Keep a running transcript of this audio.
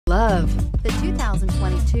Love the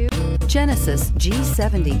 2022 Genesis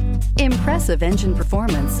G70. Impressive engine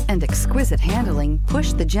performance and exquisite handling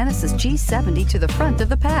push the Genesis G70 to the front of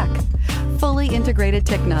the pack. Fully integrated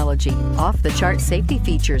technology, off-the-chart safety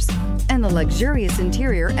features, and the luxurious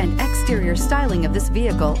interior and exterior styling of this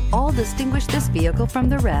vehicle all distinguish this vehicle from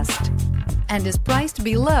the rest, and is priced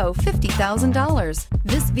below $50,000.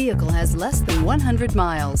 This vehicle has less than 100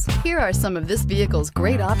 miles. Here are some of this vehicle's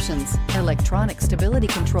great options: electronic stability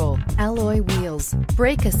control, alloy wheels,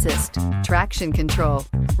 brake assist, traction control,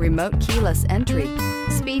 remote keyless entry,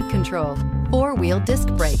 speed control, four-wheel disc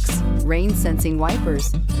brakes, rain-sensing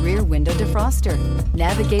wipers, rear window defroster,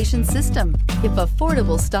 navigation system. If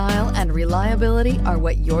affordable style and reliability are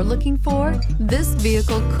what you're looking for, this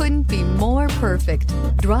vehicle couldn't be more perfect.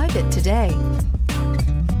 Drive it today.